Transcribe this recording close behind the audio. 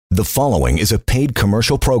The following is a paid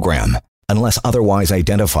commercial program. Unless otherwise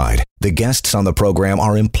identified, the guests on the program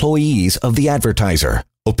are employees of the advertiser.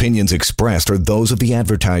 Opinions expressed are those of the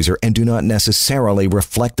advertiser and do not necessarily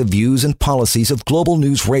reflect the views and policies of Global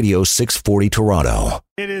News Radio 640 Toronto.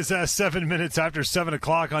 It is 7 minutes after 7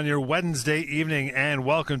 o'clock on your Wednesday evening, and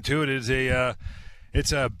welcome to it.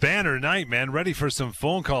 It's a banner night, man. Ready for some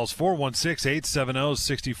phone calls.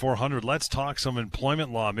 416-870-6400. Let's talk some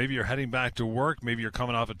employment law. Maybe you're heading back to work. Maybe you're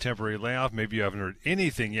coming off a temporary layoff. Maybe you haven't heard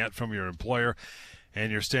anything yet from your employer, and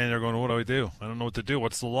you're standing there going, what do I do? I don't know what to do.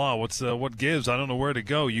 What's the law? What gives? I don't know where to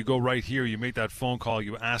go. You go right here. You make that phone call.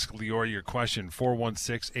 You ask Lior your question.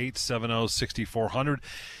 416-870-6400.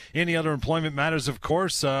 Any other employment matters, of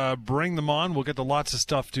course, bring them on. We'll get to lots of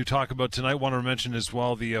stuff to talk about tonight. Want to mention as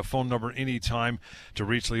well the phone number anytime to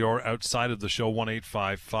reach Lior outside of the show,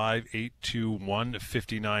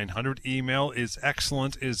 1-855-821-5900. Email is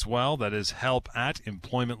excellent as well. That is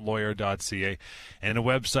help@employmentlawyer.ca. And a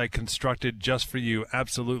website constructed just for you,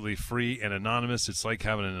 absolutely free and anonymous. It's like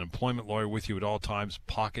having an employment lawyer with you at all times,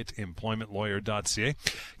 pocketemploymentlawyer.ca.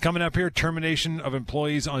 Coming up here, termination of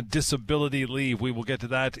employees on disability leave. We will get to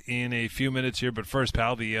that in a few minutes here, but first,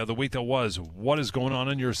 pal, the week that was, what is going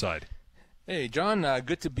on your side? Hey, John,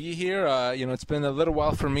 good to be here. It's been a little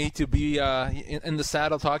while for me to be in the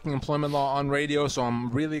saddle talking employment law on radio, so I'm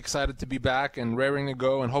really excited to be back and raring to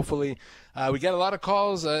go, and hopefully we get a lot of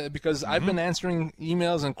calls because I've been answering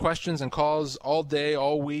emails and questions and calls all day,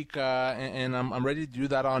 all week, and I'm ready to do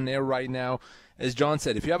that on air right now. As John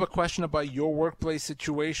said, if you have a question about your workplace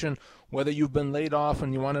situation, whether you've been laid off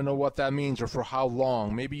and you want to know what that means or for how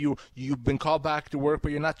long, maybe you've been called back to work but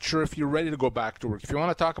you're not sure if you're ready to go back to work, if you want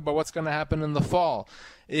to talk about what's going to happen in the fall,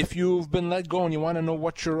 if you've been let go and you want to know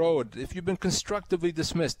what you're owed, if you've been constructively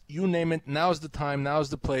dismissed, you name it, now's the time, now's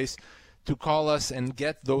the place to call us and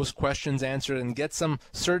get those questions answered and get some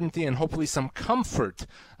certainty and hopefully some comfort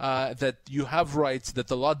that you have rights, that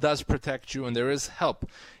the law does protect you, and there is help.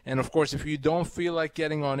 And, of course, if you don't feel like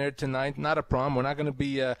getting on air tonight, not a problem. We're not going to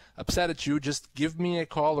be upset at you. Just give me a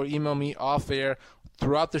call or email me off air.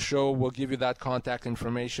 Throughout the show, we'll give you that contact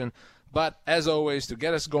information. But, as always, to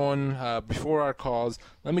get us going before our calls,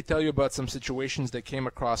 let me tell you about some situations that came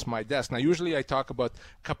across my desk. Now, usually I talk about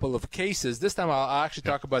a couple of cases. This time I'll actually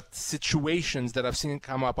talk about situations that I've seen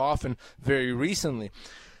come up often very recently.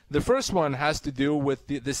 The first one has to do with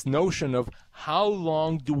this notion of how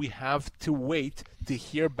long do we have to wait to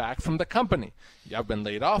hear back from the company. I've been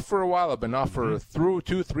laid off for a while. I've been off for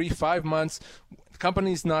 2, 3, 5 months. The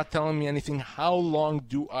company's not telling me anything. How long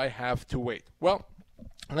do I have to wait? Well,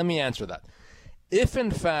 let me answer that. If,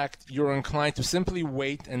 in fact, you're inclined to simply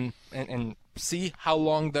wait and see how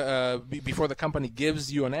long before the company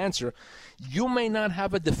gives you an answer, you may not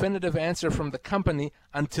have a definitive answer from the company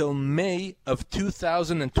until May of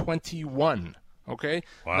 2021. Okay?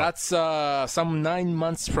 Wow. That's some 9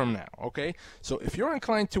 months from now. Okay? So if you're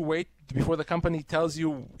inclined to wait before the company tells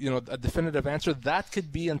you, a definitive answer, that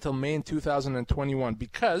could be until May in 2021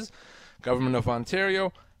 because Government of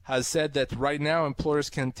Ontario has said that right now employers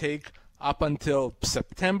can take up until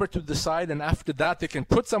September to decide, and after that they can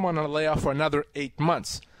put someone on a layoff for another 8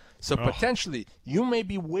 months. So potentially you may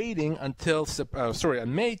be waiting until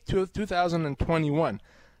May 2021.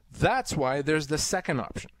 That's why there's the second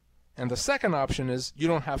option. And the second option is you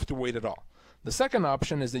don't have to wait at all. The second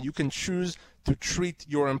option is that you can choose to treat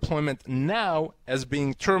your employment now as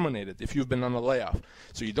being terminated if you've been on a layoff.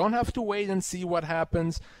 So you don't have to wait and see what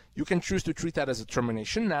happens. You can choose to treat that as a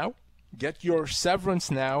termination now, get your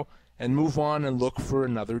severance now, and move on and look for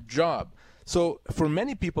another job. So for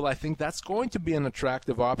many people, I think that's going to be an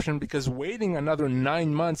attractive option because waiting another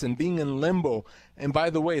 9 months and being in limbo, and by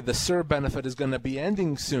the way, the SIR benefit is going to be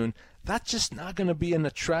ending soon, that's just not going to be an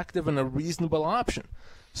attractive and a reasonable option.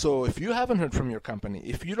 So if you haven't heard from your company,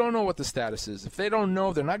 if you don't know what the status is, if they don't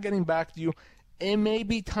know, they're not getting back to you, it may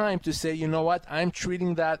be time to say, you know what, I'm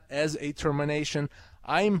treating that as a termination.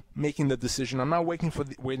 I'm making the decision. I'm not waiting for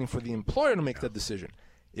the employer to make that decision.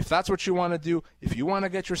 If that's what you want to do, if you want to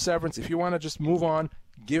get your severance, if you want to just move on,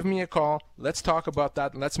 give me a call. Let's talk about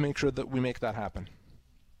that. Let's make sure that we make that happen.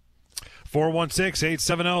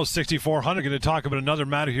 416-870-6400. Going to talk about another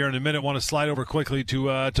matter here in a minute. Want to slide over quickly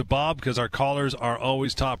to Bob because our callers are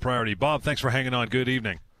always top priority. Bob, thanks for hanging on. Good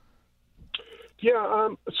evening. Yeah,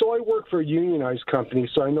 so I work for a unionized company,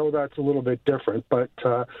 so I know that's a little bit different. But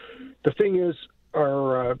the thing is,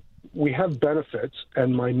 we have benefits,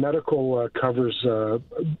 and my medical covers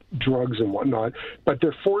drugs and whatnot, but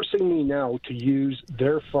they're forcing me now to use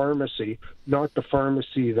their pharmacy, not the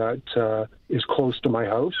pharmacy that is close to my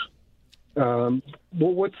house. Well,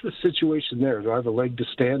 what's the situation there? Do I have a leg to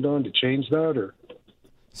stand on to change that, or?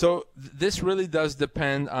 So this really does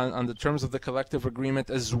depend on the terms of the collective agreement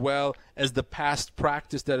as well as the past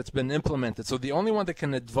practice that it's been implemented. So the only one that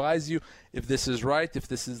can advise you if this is right, if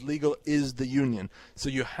this is legal, is the union. So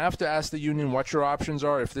you have to ask the union what your options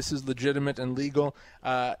are, if this is legitimate and legal.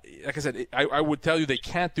 Like I said, I would tell you they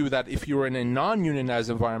can't do that if you're in a non-unionized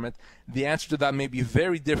environment. The answer to that may be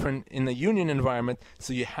very different in a union environment,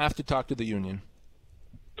 so you have to talk to the union.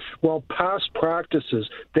 Well, past practices,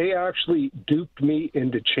 they actually duped me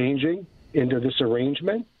into changing into this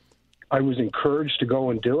arrangement. I was encouraged to go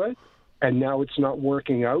and do it, and now it's not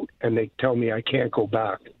working out, and they tell me I can't go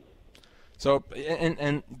back. So,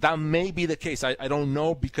 and that may be the case. I don't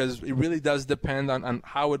know, because it really does depend on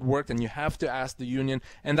how it worked, and you have to ask the union.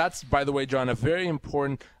 And that's, by the way, John, a very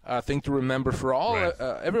important thing to remember for all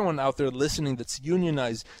everyone out there listening that's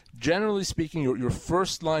unionized. Generally speaking, your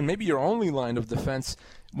first line, maybe your only line of defense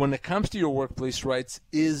when it comes to your workplace rights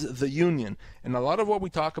is the union. And a lot of what we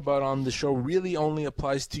talk about on the show really only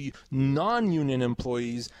applies to non-union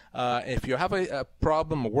employees. If you have a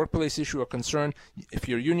problem, a workplace issue, a concern, if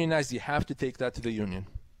you're unionized, you have to take that to the union.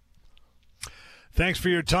 Thanks for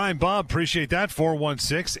your time, Bob. Appreciate that.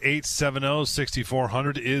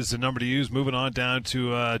 416-870-6400 is the number to use. Moving on down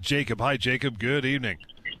to Jacob. Hi, Jacob. Good evening.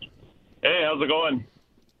 Hey, how's it going?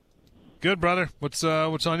 Good, brother. What's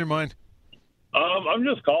on your mind? I'm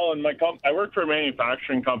just calling. I work for a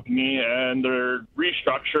manufacturing company, and they're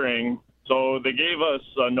restructuring. So they gave us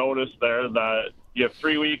a notice there that you have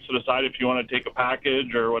 3 weeks to decide if you want to take a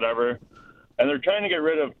package or whatever. And they're trying to get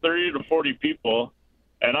rid of 30 to 40 people.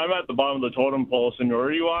 And I'm at the bottom of the totem pole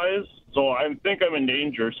seniority-wise, so I think I'm in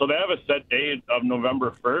danger. So they have a set date of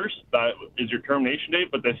November 1st. That is your termination date,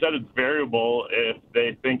 but they said it's variable if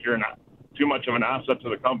they think you're not too much of an asset to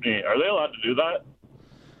the company. Are they allowed to do that?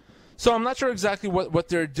 So I'm not sure exactly what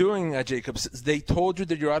they're doing, Jacobs. They told you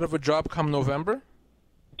that you're out of a job come November?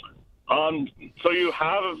 So you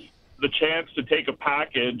have the chance to take a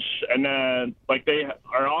package, and then they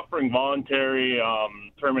are offering voluntary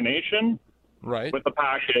termination with the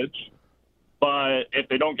package. But if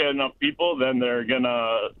they don't get enough people, then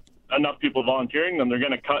enough people volunteering, then they're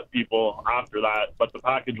gonna cut people after that. But the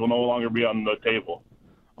package will no longer be on the table.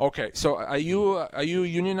 Okay. So are you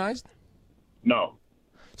unionized? No.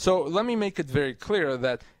 So let me make it very clear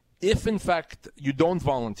that if, in fact, you don't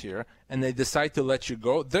volunteer and they decide to let you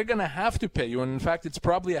go, they're going to have to pay you. And, in fact, it's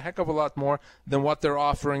probably a heck of a lot more than what they're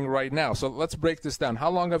offering right now. So let's break this down. How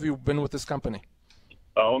long have you been with this company?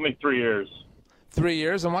 Only 3 years. 3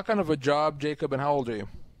 years? And what kind of a job, Jacob, and how old are you?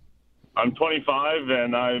 I'm 25,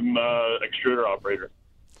 and I'm an extruder operator.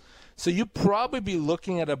 So you'd probably be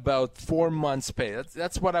looking at about 4 months' pay.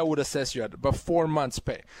 That's what I would assess you at, about 4 months'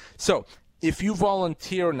 pay. So if you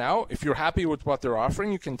volunteer now, if you're happy with what they're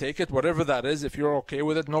offering, you can take it, whatever that is. If you're okay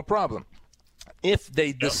with it, no problem. If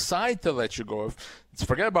they decide to let you go,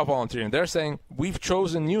 forget about volunteering. They're saying, we've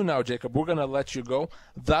chosen you now, Jacob. We're going to let you go.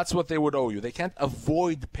 That's what they would owe you. They can't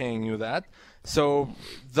avoid paying you that. So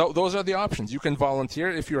those are the options. You can volunteer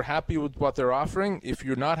if you're happy with what they're offering. If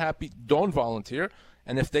you're not happy, don't volunteer.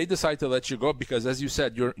 And if they decide to let you go, because, as you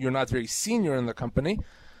said, you're not very senior in the company,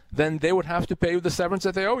 then they would have to pay you the severance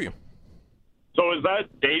that they owe you. So is that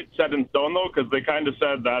date set in stone, though? Because they kind of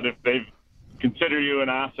said that if they consider you an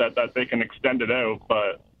asset, that they can extend it out.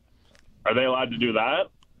 But are they allowed to do that?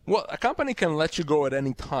 Well, a company can let you go at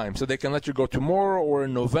any time. So they can let you go tomorrow or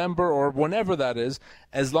in November or whenever that is,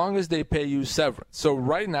 as long as they pay you severance. So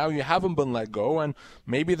right now you haven't been let go, and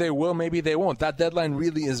maybe they will, maybe they won't. That deadline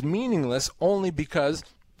really is meaningless only because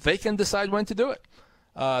they can decide when to do it.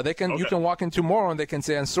 You can walk in tomorrow and they can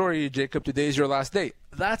say, I'm sorry, Jacob, today's your last day.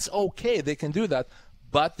 That's okay. They can do that,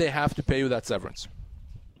 but they have to pay you that severance.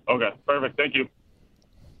 Okay, perfect. Thank you.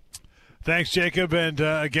 Thanks, Jacob. And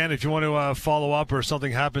again, if you want to follow up or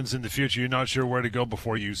something happens in the future, you're not sure where to go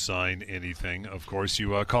before you sign anything, of course, you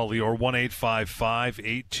call Lior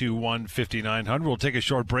 1-855-821-5900. We'll take a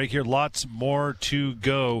short break here. Lots more to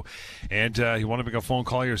go. And you want to make a phone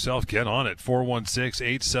call yourself, get on it.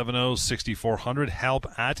 416-870-6400.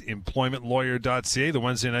 help@employmentlawyer.ca. The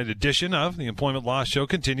Wednesday night edition of the Employment Law Show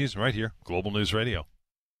continues right here, Global News Radio.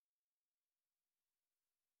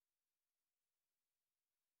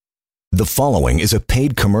 The following is a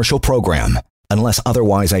paid commercial program. Unless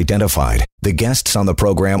otherwise identified, the guests on the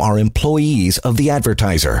program are employees of the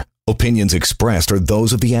advertiser. Opinions expressed are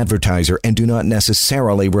those of the advertiser and do not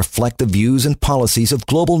necessarily reflect the views and policies of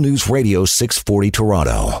Global News Radio 640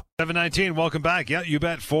 Toronto. 719, welcome back. Yeah, you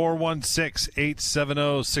bet.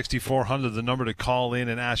 416-870-6400, the number to call in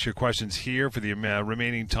and ask your questions here for the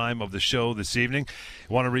remaining time of the show this evening.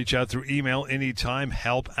 You want to reach out through email anytime,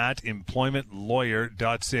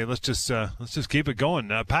 help@employmentlawyer.ca. Let's just keep it going.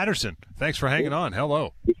 Patterson, thanks for hanging on.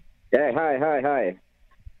 Hello. Yeah, hi.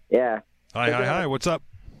 Yeah. Hi. What's up?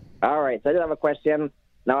 All right, so I just have a question.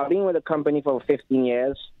 Now, I've been with the company for 15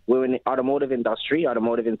 years. We're in the automotive industry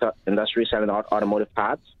selling automotive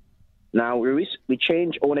parts. Now, we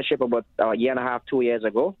changed ownership about a year and a half, 2 years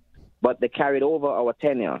ago, but they carried over our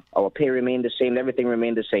tenure. Our pay remained the same. Everything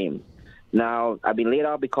remained the same. Now, I've been laid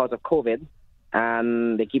off because of COVID,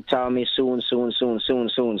 and they keep telling me soon. And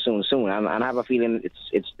I have a feeling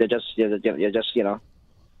they're just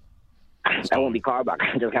I won't be called back.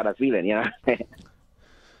 I just got a feeling,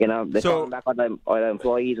 They're calling back on the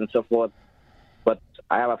employees and so forth, but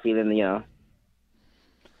I have a feeling,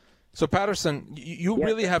 So, Patterson, you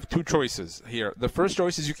really have two choices here. The first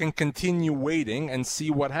choice is you can continue waiting and see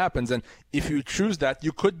what happens. And if you choose that,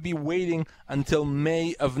 you could be waiting until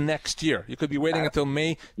May of next year. You could be waiting until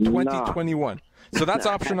May 2021. No. So that's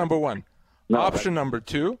option number one. Option number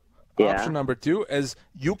two is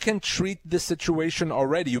you can treat this situation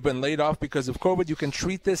already. You've been laid off because of COVID. You can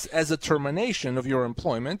treat this as a termination of your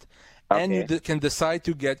employment, and you can decide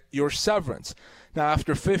to get your severance. Now,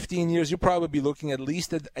 after 15 years, you'll probably be looking at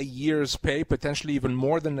least at a year's pay, potentially even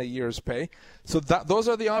more than a year's pay. So those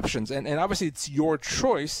are the options. And obviously, it's your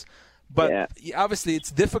choice. But obviously,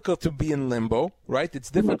 it's difficult to be in limbo, right? It's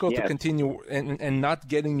difficult to continue and not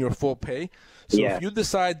getting your full pay. So if you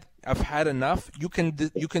decide I've had enough, you can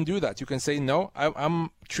do that. You can say, no,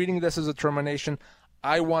 I'm treating this as a termination.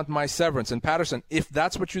 I want my severance. And Patterson, if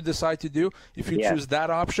that's what you decide to do, if you choose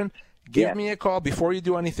that option, give me a call before you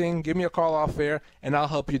do anything. Give me a call off air, and I'll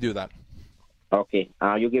help you do that. Okay.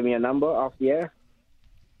 You give me a number off the air?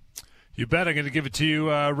 You bet. I'm going to give it to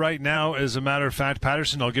you right now. As a matter of fact,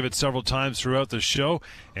 Patterson, I'll give it several times throughout the show,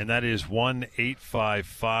 and that is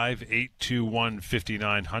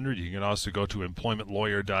 1-855-821-5900. You can also go to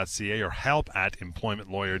employmentlawyer.ca or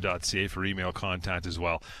help@employmentlawyer.ca for email contact as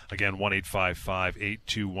well. Again,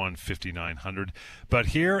 1-855-821-5900. But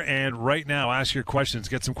here and right now, ask your questions.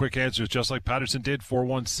 Get some quick answers, just like Patterson did.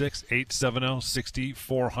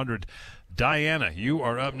 416-870-6400. Diana, you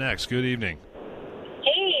are up next. Good evening.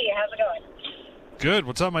 How's it going? Good.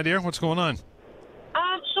 What's up, my dear? What's going on? So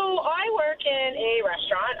I work in a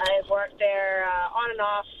restaurant. I've worked there on and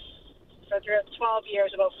off for 12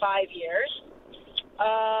 years, about 5 years.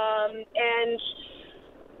 And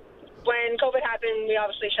when COVID happened, we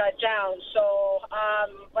obviously shut down. So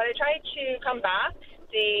when I tried to come back,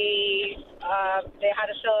 they had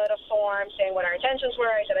to fill out a form saying what our intentions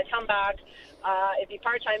were. I said I'd come back. It'd be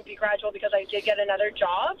part-time, it'd be gradual, because I did get another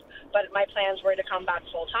job, but my plans were to come back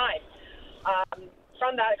full-time.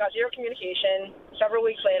 From that, I got zero communication. Several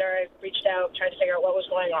weeks later, I reached out, tried to figure out what was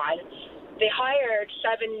going on. They hired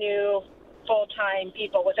 7 new full-time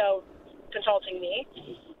people without consulting me.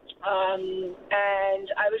 And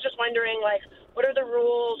I was just wondering, what are the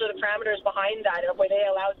rules or the parameters behind that? Were they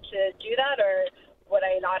allowed to do that, or would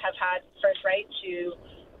I not have had first right to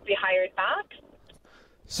be hired back?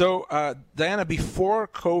 So, Diana, before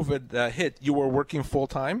COVID hit, you were working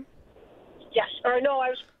full-time? Yes. Or no, I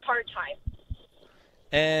was part-time.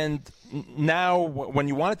 And now, when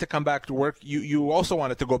you wanted to come back to work, you also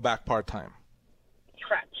wanted to go back part-time?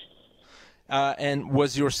 Correct. And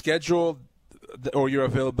was your schedule or your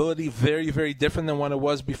availability very, very different than when it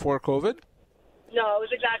was before COVID? No, it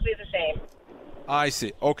was exactly the same. I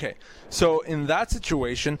see. Okay. So, in that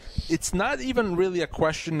situation, it's not even really a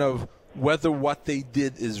question of whether what they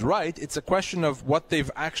did is right. It's a question of what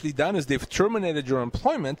they've actually done is they've terminated your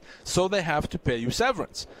employment, so they have to pay you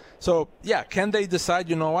severance. So, can they decide,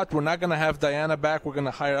 you know what, we're not going to have Diana back, we're going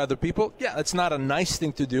to hire other people? Yeah, it's not a nice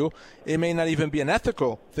thing to do. It may not even be an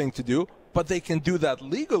ethical thing to do, but they can do that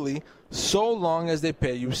legally so long as they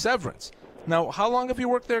pay you severance. Now, how long have you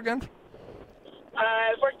worked there again?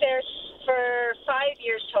 I've worked there for 5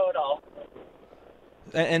 years total.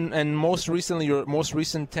 And most recently, your most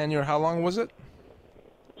recent tenure, how long was it?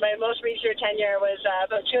 My most recent tenure was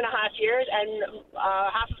about 2.5 years, and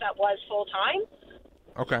half of that was full-time.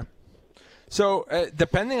 Okay. So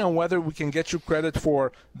depending on whether we can get you credit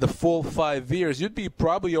for the full 5 years, you'd be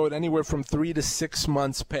probably owed anywhere from 3 to 6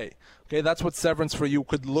 months pay. Okay, that's what severance for you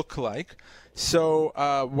could look like. So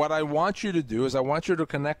what I want you to do is I want you to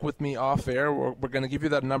connect with me off air. We're going to give you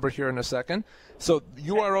that number here in a second. So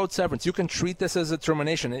you are owed severance. You can treat this as a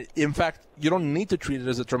termination. In fact, you don't need to treat it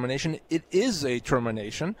as a termination. It is a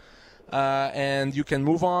termination. And you can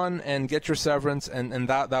move on and get your severance, and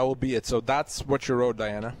that will be it. So that's what you're owed,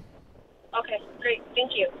 Diana. Okay, great.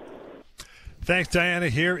 Thank you. Thanks, Diana.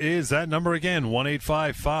 Here is that number again,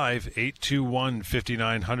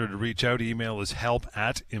 1-855-821-5900 to reach out. Email is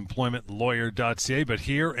help@employmentlawyer.ca. But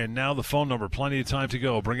here and now the phone number. Plenty of time to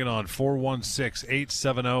go. Bring it on.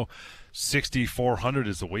 416-870-6400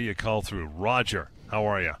 is the way you call through. Roger, how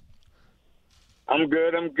are you? I'm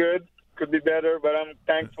good. Could be better, but I'm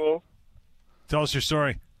thankful. Tell us your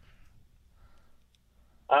story.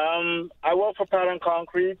 I work for Pattern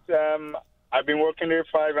Concrete. I've been working there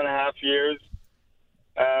 5.5 years.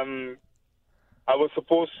 I was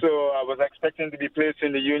expecting to be placed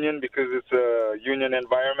in the union because it's a union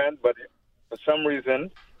environment, but for some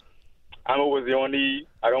reason, I was the only,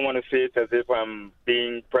 I don't want to say it as if I'm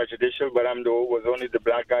being prejudicial, but was only the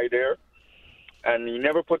black guy there. And he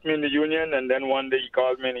never put me in the union, and then one day he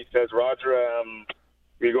called me and he says, Roger,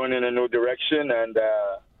 we're going in a new direction, and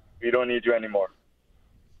we don't need you anymore.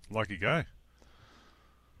 Lucky guy.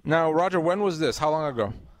 Now, Roger, when was this? How long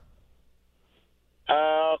ago?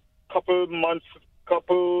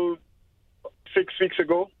 Couple 6 weeks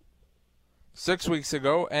ago. 6 weeks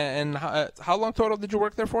ago. And how long total did you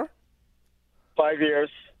work there for? 5 years.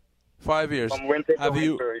 5 years. From winter to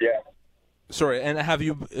winter, yeah. Sorry, and have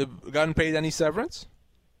you gotten paid any severance?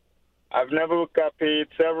 I've never got paid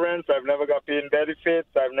severance. I've never got paid benefits.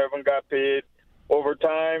 I've never got paid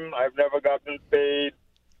overtime. I've never gotten paid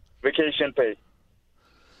vacation pay.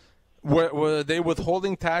 Were they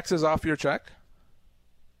withholding taxes off your check?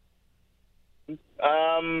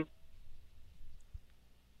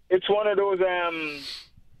 It's one of those.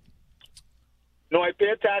 No, I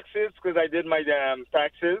pay taxes because I did my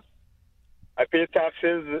taxes. I pay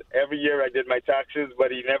taxes every year. I did my taxes,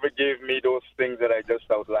 but he never gave me those things that I just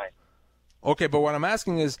outlined. Okay, but what I'm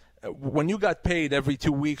asking is, when you got paid every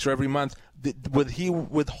 2 weeks or every month, would he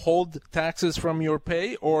withhold taxes from your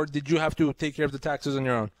pay, or did you have to take care of the taxes on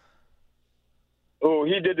your own? Oh,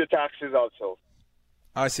 he did the taxes also.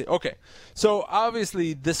 I see. Okay. So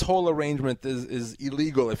obviously this whole arrangement is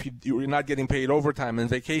illegal if you're not getting paid overtime and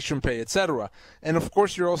vacation pay, etc. And of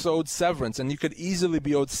course you're also owed severance, and you could easily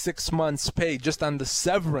be owed 6 months pay just on the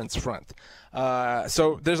severance front.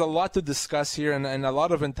 So there's a lot to discuss here and a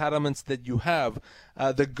lot of entitlements that you have.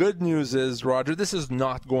 The good news is, Roger, this is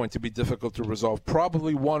not going to be difficult to resolve.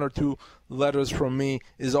 Probably 1 or 2 letters from me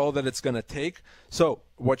is all that it's going to take. So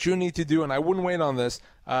what you need to do, and I wouldn't wait on this,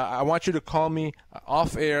 I want you to call me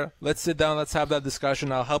off air. Let's sit down. Let's have that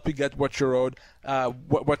discussion. I'll help you get what you're owed.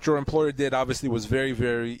 What your employer did obviously was very,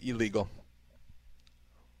 very illegal.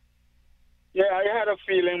 Yeah, I had a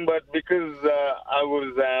feeling, but because I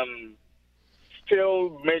was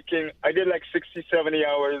still making, I did like 60, 70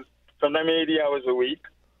 hours, sometimes 80 hours a week.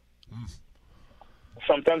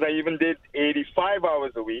 Sometimes I even did 85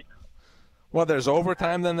 hours a week. Well, there's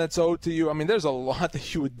overtime then that's owed to you. I mean, there's a lot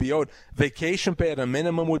that you would be owed. Vacation pay at a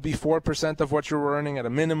minimum would be 4% of what you were earning at a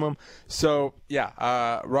minimum. So,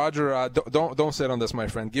 yeah, Roger, don't sit on this, my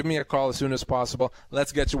friend. Give me a call as soon as possible.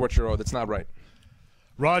 Let's get you what you're owed. It's not right.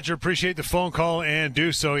 Roger, appreciate the phone call and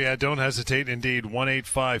do so. Yeah, don't hesitate. Indeed,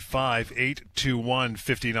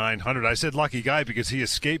 1-855-821-5900. I said lucky guy because he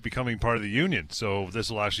escaped becoming part of the union. So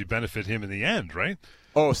this will actually benefit him in the end, right?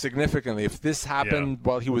 Oh, significantly. If this happened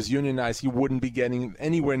while he was unionized, he wouldn't be getting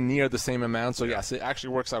anywhere near the same amount. So, yes, it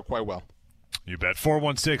actually works out quite well. You bet.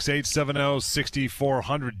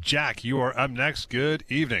 416-870-6400. Jack, you are up next. Good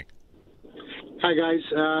evening. Hi, guys.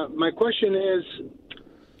 My question is,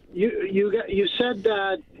 you said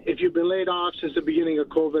that if you've been laid off since the beginning of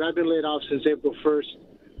COVID, I've been laid off since April 1st.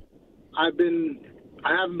 I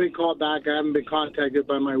haven't been called back. I haven't been contacted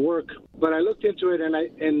by my work. But I looked into it, and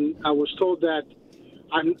I was told that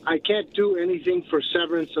I can't do anything for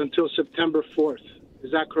severance until September 4th.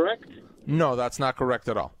 Is that correct? No, that's not correct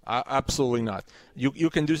at all. Absolutely not. You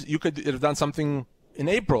could have done something in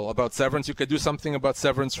April about severance. You could do something about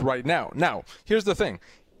severance right now. Now, here's the thing.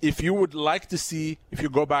 If you would like to see, if you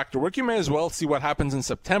go back to work, you may as well see what happens in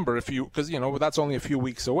September because, that's only a few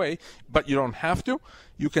weeks away, but you don't have to.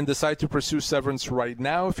 You can decide to pursue severance right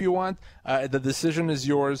now if you want. The decision is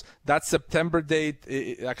yours. That September date,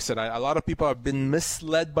 like I said, a lot of people have been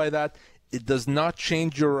misled by that. It does not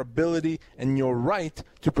change your ability and your right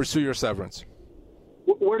to pursue your severance.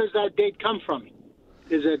 where does that date come from?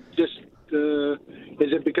 Is it just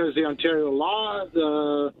is it because the Ontario law,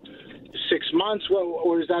 the 6 months,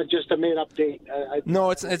 or is that just a made-up date?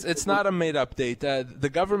 No, it's not a made-up date. The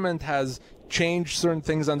government has changed certain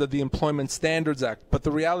things under the Employment Standards Act, but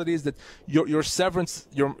the reality is that your severance,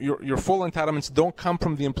 your full entitlements don't come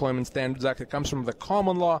from the Employment Standards Act. It comes from the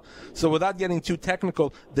common law. So without getting too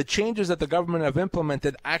technical, the changes that the government have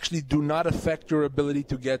implemented actually do not affect your ability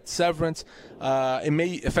to get severance. It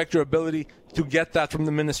may affect your ability to get that from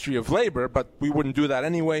the Ministry of Labor, but we wouldn't do that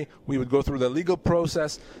anyway. We would go through the legal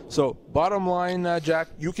process. So bottom line, Jack,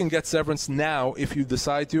 you can get severance now if you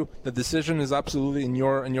decide to. The decision is absolutely in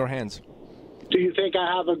your hands. Do you think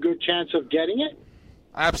I have a good chance of getting it?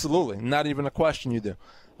 Absolutely. Not even a question you do.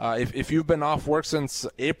 If you've been off work since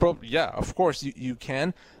April, yeah, of course you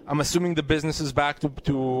can. I'm assuming the business is back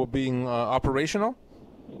to being operational?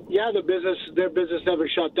 Yeah, their business never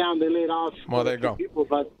shut down. They laid off there you go. people,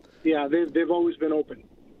 but yeah, they've always been open.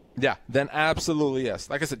 Yeah, then absolutely yes.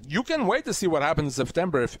 Like I said, you can wait to see what happens in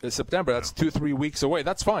September. If September, that's 2-3 weeks away.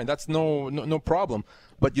 That's fine. That's no problem.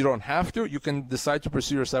 But you don't have to. You can decide to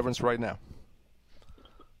pursue your severance right now.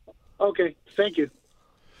 Okay, thank you.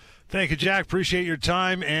 Thank you, Jack. Appreciate your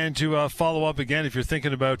time. And to follow up again, if you're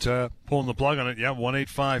thinking about pulling the plug on it,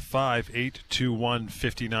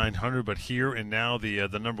 1-855-821-5900. But here and now, the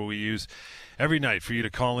number we use every night for you to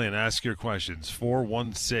call in, ask your questions,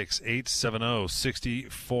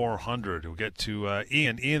 416-870-6400. We'll get to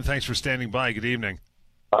Ian. Ian, thanks for standing by. Good evening.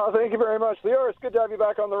 Thank you very much, Lior. It's good to have you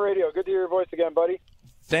back on the radio. Good to hear your voice again, buddy.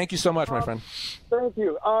 Thank you so much, my friend. Thank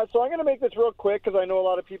you. So I'm going to make this real quick because I know a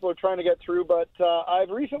lot of people are trying to get through, but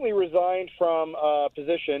I've recently resigned from a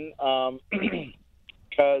position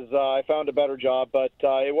because I found a better job, but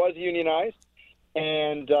it was unionized,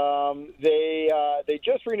 and they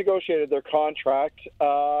just renegotiated their contract,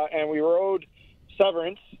 and we were owed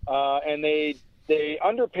severance, and they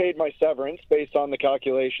underpaid my severance based on the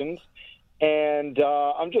calculations, and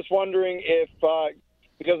I'm just wondering if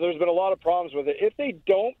because there's been a lot of problems with it. If they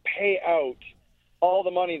don't pay out all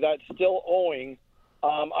the money that's still owing,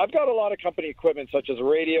 I've got a lot of company equipment such as a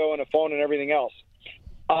radio and a phone and everything else.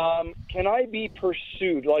 Can I be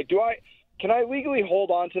pursued? Can I legally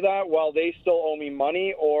hold on to that while they still owe me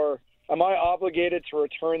money, or am I obligated to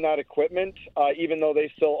return that equipment even though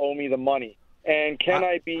they still owe me the money? And can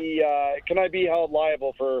I be held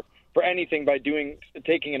liable for anything by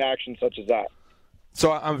taking an action such as that?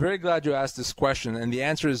 So I'm very glad you asked this question, and the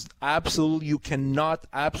answer is absolutely. You cannot,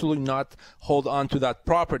 absolutely not hold on to that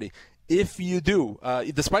property. If you do,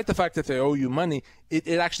 despite the fact that they owe you money, it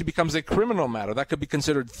actually becomes a criminal matter. That could be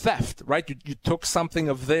considered theft, right? You took something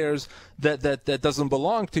of theirs that doesn't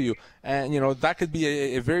belong to you. And, that could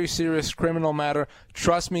be a very serious criminal matter.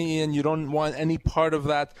 Trust me, Ian, you don't want any part of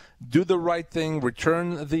that. Do the right thing.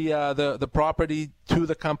 Return the property to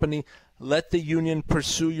the company. Let the union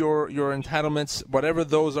pursue your entitlements, whatever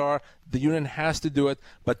those are. The union has to do it,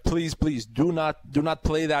 but please, do not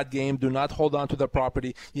play that game. Do not hold on to the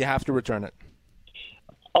property. You have to return it.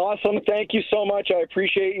 Awesome. Thank you so much. I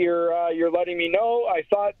appreciate your letting me know. I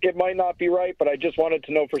thought it might not be right, but I just wanted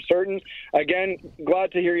to know for certain. Again,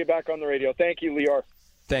 glad to hear you back on the radio. Thank you, Lior.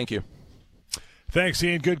 Thank you. Thanks,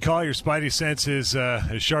 Ian. Good call. Your spidey sense is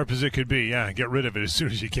as sharp as it could be. Yeah, get rid of it as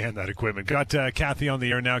soon as you can, that equipment. Got Kathy on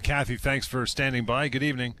the air now. Kathy, thanks for standing by. Good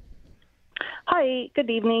evening. Hi, good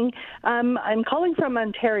evening. I'm calling from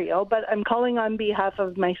Ontario, but I'm calling on behalf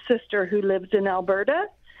of my sister who lives in Alberta.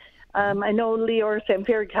 I know Lior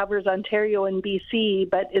Samfieri covers Ontario and BC,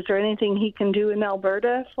 but is there anything he can do in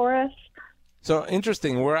Alberta for us? So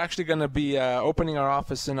interesting. We're actually going to be opening our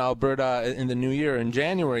office in Alberta in the new year in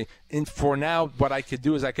January. For now, what I could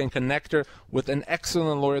do is I can connect her with an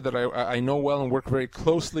excellent lawyer that I know well and work very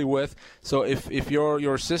closely with. So if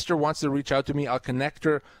your sister wants to reach out to me, I'll connect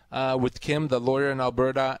her with Kim, the lawyer in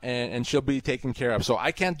Alberta, and she'll be taken care of. So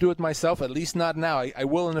I can't do it myself, at least not now. I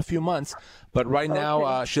will in a few months, but right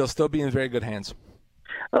now she'll still be in very good hands.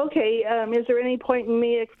 Okay. Is there any point in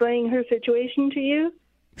me explaining her situation to you?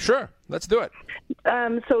 Sure, let's do it.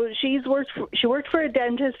 So she worked for a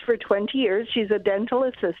dentist for 20 years. She's a dental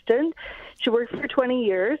assistant. She worked for 20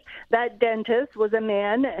 years. That dentist was a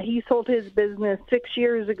man. He sold his business 6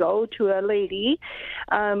 years ago to a lady.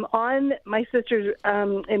 On my sister's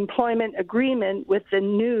employment agreement with the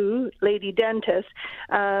new lady dentist,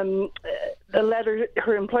 her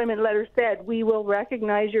employment letter said, "We will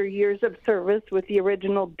recognize your years of service with the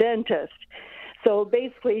original dentist." So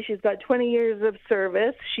basically, she's got 20 years of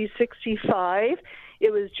service. She's 65.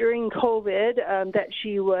 It was during COVID that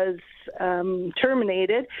she was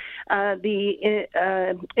terminated.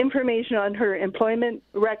 The information on her employment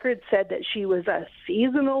record said that she was a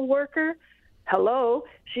seasonal worker. Hello,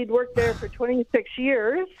 she'd worked there for 26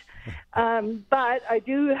 years. But I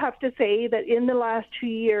do have to say that in the last 2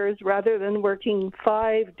 years, rather than working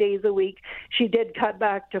 5 days a week, she did cut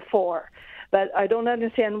back to 4. But I don't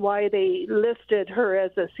understand why they listed her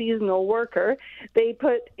as a seasonal worker. They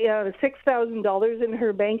put $6,000 in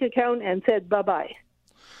her bank account and said bye-bye.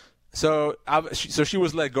 So she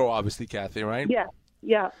was let go, obviously, Kathy, right?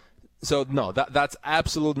 Yeah. So, no, that's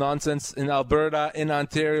absolute nonsense. In Alberta, in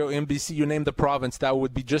Ontario, in BC, you name the province, that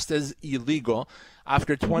would be just as illegal.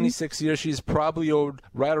 After 26 years, she's probably owed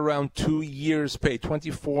right around 2 years' pay,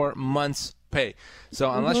 24 months' pay.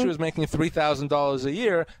 So unless she was making $3,000 a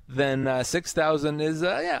year, then $6,000 is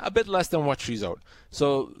a bit less than what she's owed.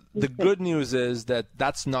 So the good news is that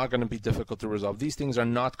that's not going to be difficult to resolve. These things are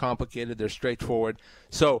not complicated. They're straightforward.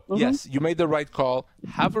 So, yes, you made the right call.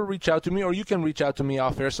 Have her reach out to me, or you can reach out to me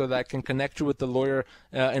off air so that I can connect you with the lawyer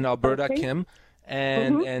in Alberta, Kim.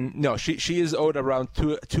 And no, she is owed around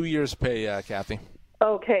 2 years' pay, Kathy.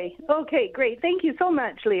 Okay, great. Thank you so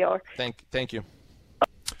much, Leo. Thank you.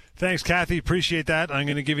 Thanks, Kathy. Appreciate that. I'm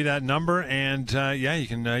going to give you that number, and you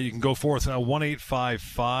can go forth.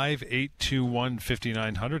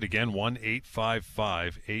 1-855-821-5900. Again,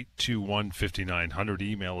 1-855-821-5900.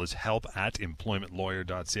 Email is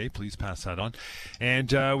help@employmentlawyer.ca. Please pass that on.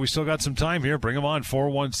 And we still got some time here. Bring them on.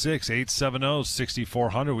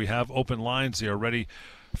 416-870-6400. We have open lines. They are ready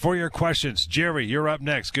for your questions. Jerry, you're up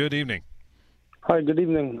next. Good evening. Hi, good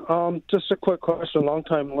evening. Just a quick question.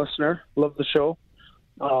 Long-time listener. Love the show.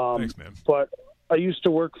 Thanks, man. But I used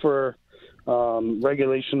to work for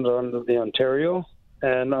regulations under the Ontario,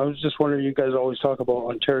 and I was just wondering, you guys always talk about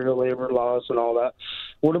Ontario labor laws and all that.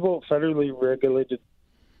 What about federally regulated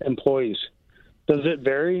employees? Does it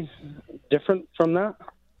vary different from that?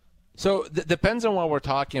 So depends on what we're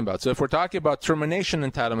talking about. So if we're talking about termination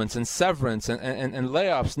entitlements and severance and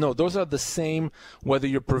layoffs, no, those are the same whether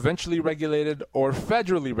you're provincially regulated or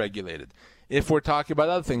federally regulated. If we're talking about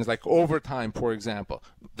other things like overtime, for example,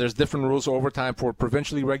 there's different rules for overtime for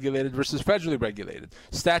provincially regulated versus federally regulated,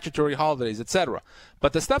 statutory holidays, etc.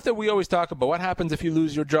 But the stuff that we always talk about, what happens if you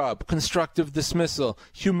lose your job, constructive dismissal,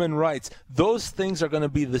 human rights, those things are going to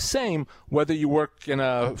be the same whether you work in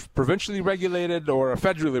a provincially regulated or a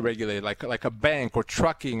federally regulated, like a bank or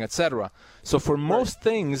trucking, etc. So for most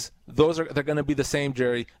things, they're going to be the same,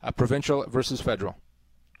 Jerry, provincial versus federal.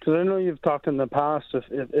 Because I know you've talked in the past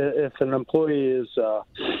if an employee is I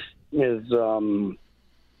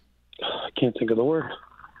can't think of the word,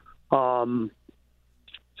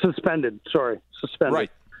 suspended. Right.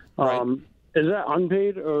 Is that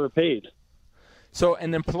unpaid or paid? So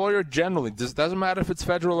an employer generally, doesn't matter if it's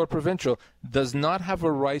federal or provincial, does not have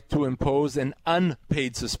a right to impose an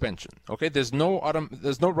unpaid suspension. Okay, there's no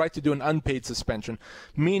right to do an unpaid suspension,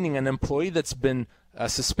 meaning an employee that's been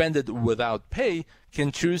suspended without pay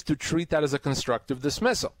can choose to treat that as a constructive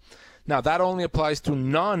dismissal. Now, that only applies to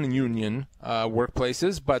non-union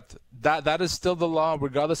workplaces, but that is still the law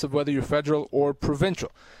regardless of whether you're federal or provincial.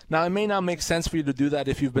 Now, it may not make sense for you to do that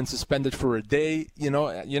if you've been suspended for a day. You're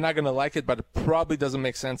not going to like it, but it probably doesn't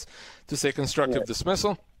make sense to say constructive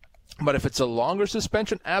dismissal. But if it's a longer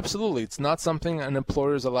suspension, absolutely. It's not something an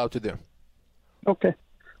employer is allowed to do. Okay.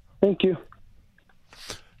 Thank you.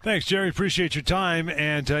 Thanks, Jerry. Appreciate your time.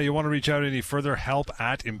 And you want to reach out any further,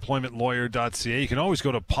 help@employmentlawyer.ca. You can always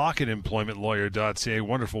go to pocketemploymentlawyer.ca, a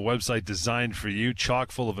wonderful website designed for you,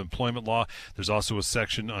 chock full of employment law. There's also a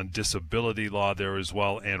section on disability law there as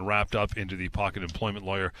well. And wrapped up into the Pocket Employment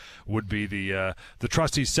Lawyer would be the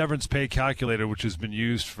trustee severance pay calculator, which has been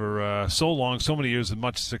used for so long, so many years, with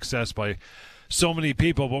much success by so many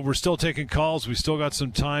people. But we're still taking calls. We still got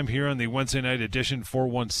some time here on the Wednesday night edition.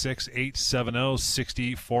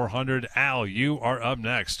 416-870-6400. Al, you are up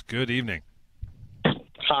next. Good evening.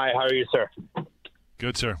 Hi, how are you, sir?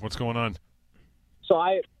 Good, sir. What's going on? So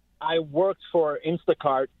I worked for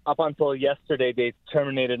Instacart up until yesterday. They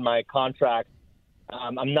terminated my contract.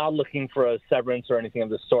 I'm not looking for a severance or anything of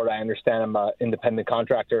the sort. I understand I'm an independent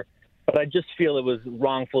contractor. But I just feel it was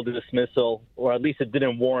wrongful dismissal, or at least it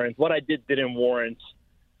didn't warrant. What I did didn't warrant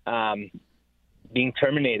being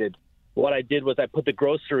terminated. What I did was I put the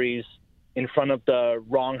groceries in front of the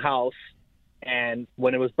wrong house, and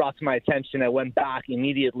when it was brought to my attention, I went back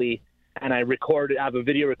immediately and I have a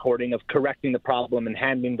video recording of correcting the problem and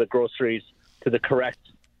handing the groceries to the correct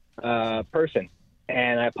person.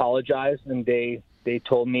 And I apologized, and they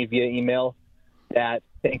told me via email that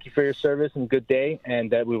thank you for your service and good day,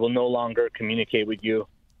 and that we will no longer communicate with you,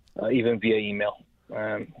 even via email.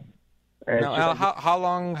 Now, Al, how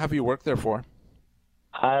long have you worked there for?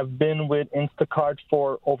 I've been with Instacart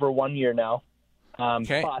for over 1 year now.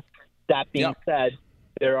 Okay. But that being said,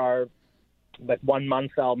 there are like 1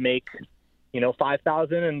 month I'll make,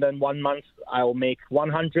 5,000, and then 1 month I'll make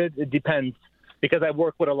 100. It depends, because I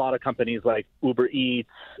work with a lot of companies like Uber Eats,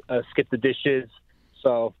 Skip the Dishes.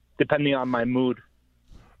 So depending on my mood.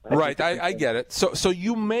 Right, I get it. So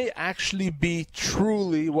you may actually be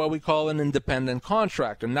truly what we call an independent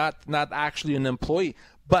contractor, not actually an employee.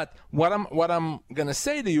 But what I'm going to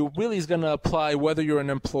say to you really is going to apply whether you're an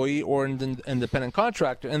employee or an independent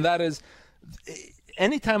contractor, and that is,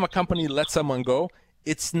 anytime a company lets someone go,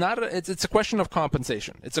 it's a question of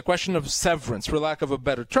compensation. It's a question of severance, for lack of a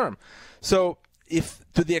better term. So if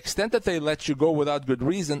to the extent that they let you go without good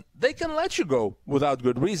reason, they can let you go without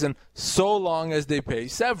good reason so long as they pay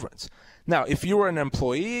severance. Now, if you were an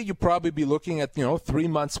employee, you'd probably be looking at 3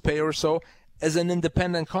 months' pay or so. As an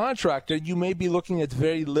independent contractor, you may be looking at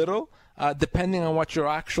very little, depending on what your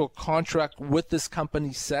actual contract with this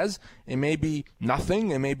company says. It may be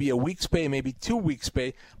nothing, it may be a week's pay, maybe 2 weeks'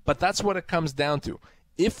 pay, but that's what it comes down to.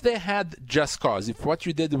 If they had just cause, if what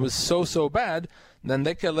you did was so bad, then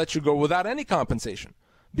they can let you go without any compensation.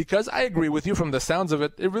 Because I agree with you, from the sounds of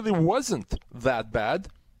it, it really wasn't that bad.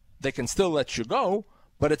 They can still let you go,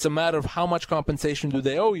 but it's a matter of how much compensation do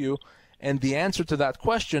they owe you. And the answer to that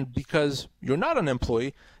question, because you're not an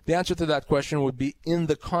employee, the answer to that question would be in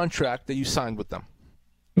the contract that you signed with them.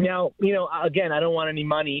 Now, again, I don't want any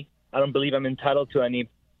money. I don't believe I'm entitled to any.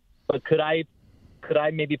 But could I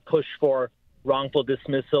maybe push for wrongful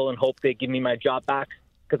dismissal and hope they give me my job back?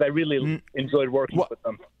 Because I really enjoyed working with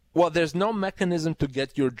them. Well, there's no mechanism to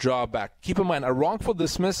get your job back. Keep in mind, a wrongful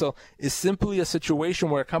dismissal is simply a situation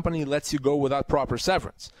where a company lets you go without proper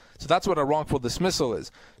severance. So that's what a wrongful dismissal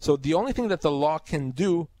is. So the only thing that the law can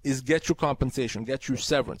do is get you compensation, get you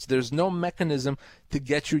severance. There's no mechanism to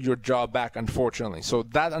get you your job back, unfortunately. So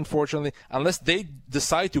that, unfortunately, unless they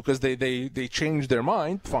decide to because they change their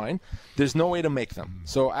mind, fine, there's no way to make them.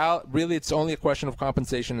 So really, it's only a question of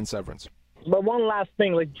compensation and severance. But one last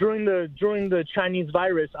thing, like during the Chinese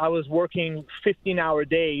virus, I was working 15-hour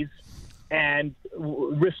days and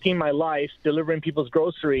risking my life delivering people's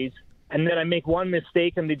groceries, and then I make one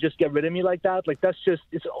mistake and they just get rid of me like that. Like, that's just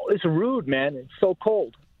it's rude, man. It's so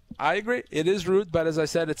cold. I agree. It is rude, but as I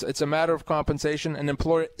said, it's a matter of compensation. An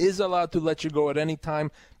employer is allowed to let you go at any time,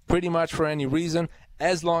 pretty much for any reason,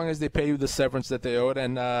 as long as they pay you the severance that they owed.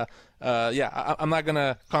 And I'm not going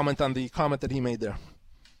to comment on the comment that he made there.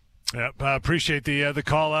 Yep, appreciate the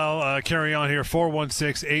call, Al. Carry on here,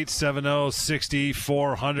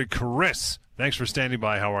 416-870-6400. Chris, thanks for standing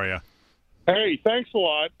by. How are you? Hey, thanks a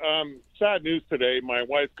lot. Sad news today. My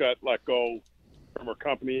wife got let go from her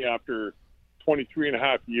company after 23 and a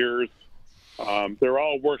half years. They're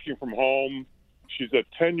all working from home. She's a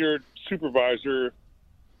tenured supervisor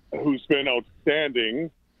who's been outstanding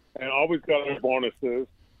and always got her bonuses.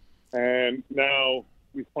 And now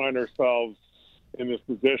we find ourselves in this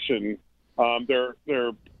position.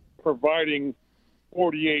 They're providing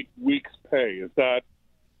 48 weeks pay. Is that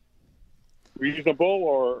reasonable,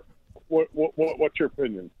 or what's your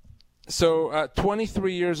opinion? So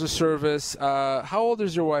 23 years of service. How old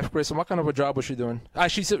is your wife, Chris, and what kind of a job was she doing?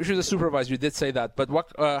 She's a supervisor. You did say that, but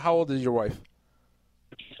how old is your wife?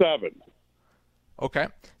 7. Okay,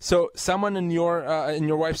 so someone in your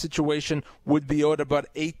wife's situation would be owed about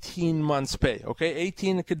 18 months' pay. Okay,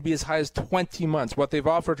 18, it could be as high as 20 months. What they've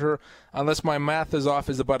offered her, unless my math is off,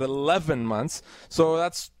 is about 11 months. So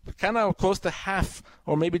that's kind of close to half,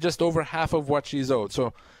 or maybe just over half of what she's owed.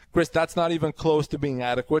 So, Chris, that's not even close to being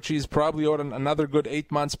adequate. She's probably owed another good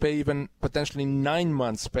 8 months' pay, even potentially 9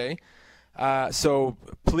 months' pay. So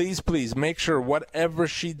please make sure whatever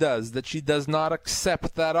she does, that she does not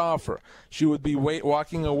accept that offer. She would be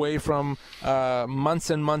walking away from months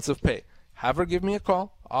and months of pay. Have her give me a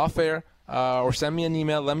call off air or send me an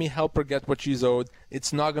email. Let me help her get what she's owed.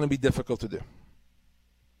 It's not going to be difficult to do.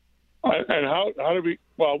 And how do we?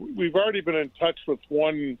 Well, we've already been in touch with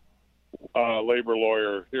one labor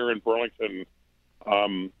lawyer here in Burlington,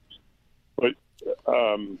 but.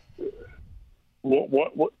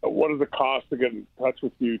 What does it cost to get in touch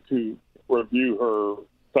with you to review her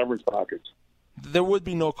severance package? There would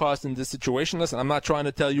be no cost in this situation. Listen, I'm not trying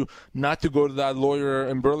to tell you not to go to that lawyer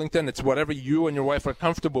in Burlington. It's whatever you and your wife are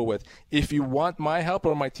comfortable with. If you want my help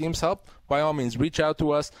or my team's help, by all means, reach out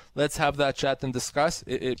to us. Let's have that chat and discuss.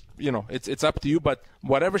 It's up to you. But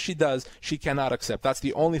whatever she does, she cannot accept. That's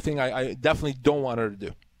the only thing I definitely don't want her to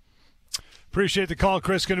do. Appreciate the call,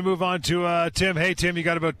 Chris. Going to move on to Tim. Hey, Tim, you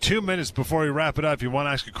got about 2 minutes before we wrap it up. If you want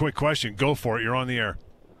to ask a quick question, go for it. You're on the air.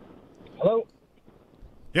 Hello?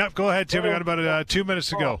 Yep, go ahead, Tim. We got about 2 minutes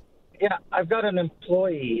to go. Yeah, I've got an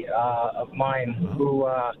employee of mine who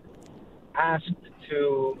asked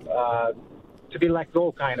to be let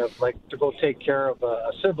go, kind of like to go take care of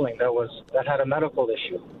a sibling that had a medical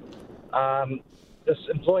issue. This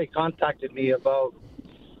employee contacted me about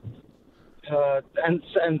and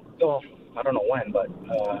I don't know when, but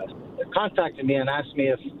they contacted me and asked me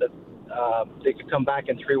if they could come back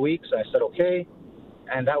in 3 weeks. I said okay,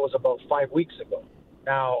 and that was about 5 weeks ago.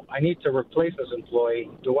 Now I need to replace this employee.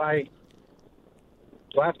 Do I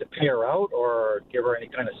have to pay her out or give her any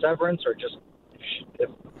kind of severance, or just if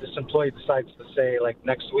this employee decides to say like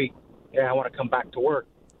next week, yeah, I want to come back to work?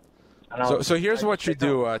 So here's what you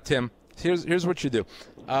do, Tim. Here's what you do.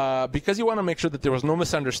 Because you want to make sure that there was no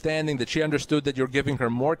misunderstanding, that she understood that you're giving her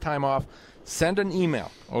more time off, send an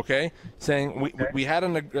email, okay, saying we had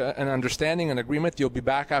an understanding, an agreement. You'll be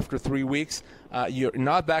back after 3 weeks. You're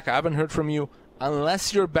not back. I haven't heard from you.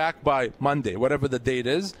 Unless you're back by Monday, whatever the date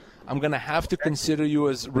is, I'm going to have to consider you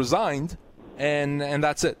as resigned, and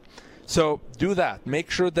that's it. So do that.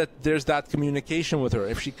 Make sure that there's that communication with her.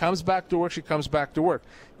 If she comes back to work, she comes back to work.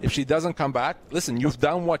 If she doesn't come back, listen, you've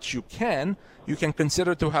done what you can. You can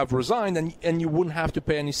consider to have resigned, and you wouldn't have to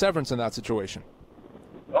pay any severance in that situation.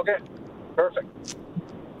 Okay, perfect.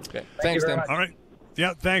 Okay, thanks, Tim. All right.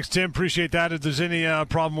 Yeah, thanks, Tim. Appreciate that. If there's any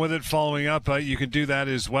problem with it following up, you can do that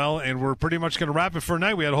as well. And we're pretty much going to wrap it for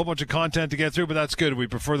tonight. We had a whole bunch of content to get through, but that's good. We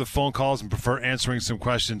prefer the phone calls and prefer answering some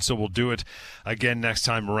questions, so we'll do it again next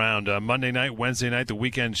time around. Monday night, Wednesday night, the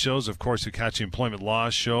weekend shows. Of course, you catch the Employment Law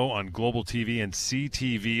Show on Global TV and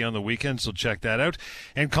CTV on the weekend, so check that out.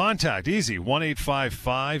 And contact, easy,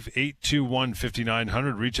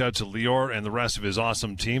 1-855-821-5900. Reach out to Lior and the rest of his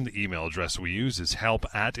awesome team. The email address we use is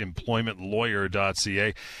help@employmentlawyer.ca.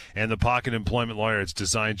 And the Pocket Employment Lawyer, it's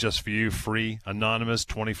designed just for you, free, anonymous,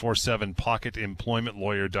 24/7.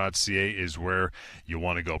 PocketEmploymentLawyer.ca is where you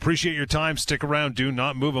want to go. Appreciate your time. Stick around. Do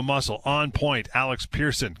not move a muscle. On point, Alex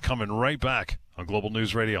Pearson coming right back on Global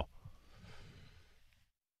News Radio.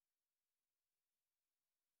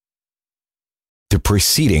 The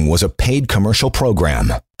preceding was a paid commercial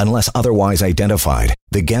program. Unless otherwise identified,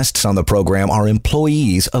 the guests on the program are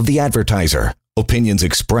employees of the advertiser. Opinions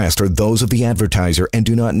expressed are those of the advertiser and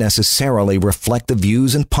do not necessarily reflect the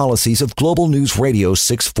views and policies of Global News Radio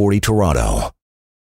 640 Toronto.